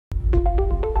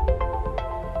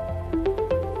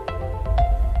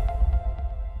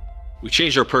We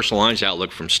changed our personal lines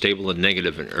outlook from stable to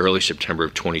negative in early September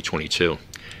of 2022.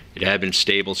 It had been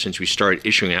stable since we started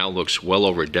issuing outlooks well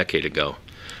over a decade ago.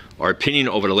 Our opinion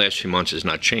over the last few months has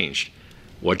not changed.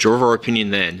 What drove our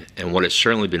opinion then, and what has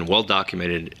certainly been well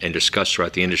documented and discussed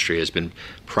throughout the industry, has been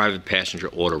private passenger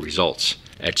auto results.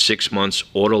 At 6 months,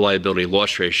 auto liability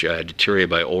loss ratio had deteriorated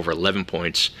by over 11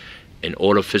 points and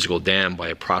auto physical dam by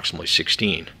approximately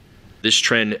 16. This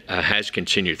trend has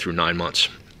continued through 9 months.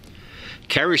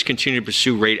 Carriers continue to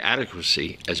pursue rate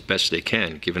adequacy as best they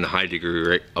can, given the high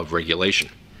degree of regulation.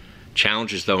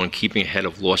 Challenges, though, in keeping ahead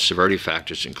of loss severity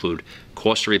factors include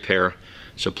cost of repair,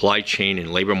 supply chain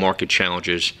and labor market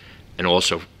challenges, and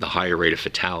also the higher rate of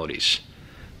fatalities.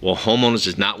 While homeowners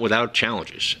is not without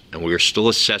challenges, and we are still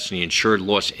assessing the insured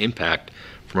loss impact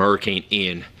from Hurricane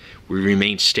Ian, we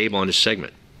remain stable on this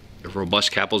segment. A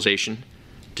robust capitalization,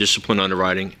 disciplined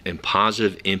underwriting, and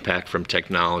positive impact from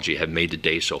technology have made the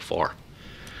day so far.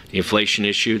 The inflation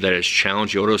issue that has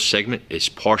challenged the auto segment is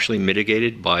partially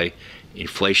mitigated by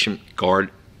inflation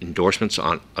guard endorsements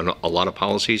on a lot of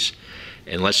policies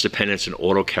and less dependence on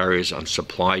auto carriers on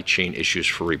supply chain issues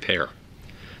for repair.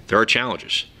 There are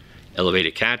challenges: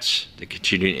 elevated CATs, the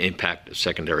continuing impact of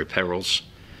secondary perils,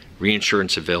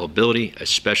 reinsurance availability,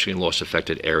 especially in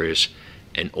loss-affected areas,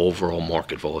 and overall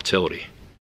market volatility.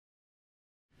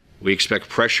 We expect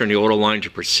pressure in the auto line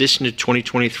to persist into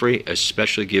 2023,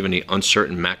 especially given the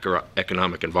uncertain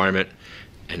macroeconomic environment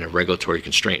and the regulatory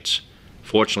constraints.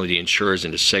 Fortunately, the insurers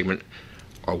in this segment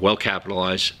are well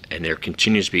capitalized, and there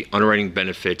continues to be underwriting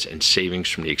benefits and savings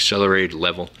from the accelerated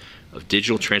level of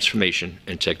digital transformation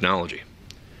and technology.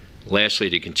 Lastly,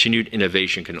 the continued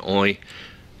innovation can only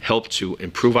help to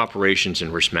improve operations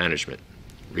and risk management.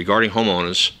 Regarding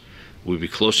homeowners, we'll be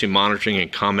closely monitoring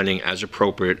and commenting as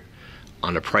appropriate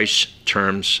on the price,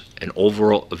 terms, and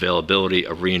overall availability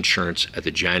of reinsurance at the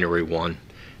January 1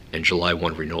 and July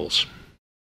 1 renewals.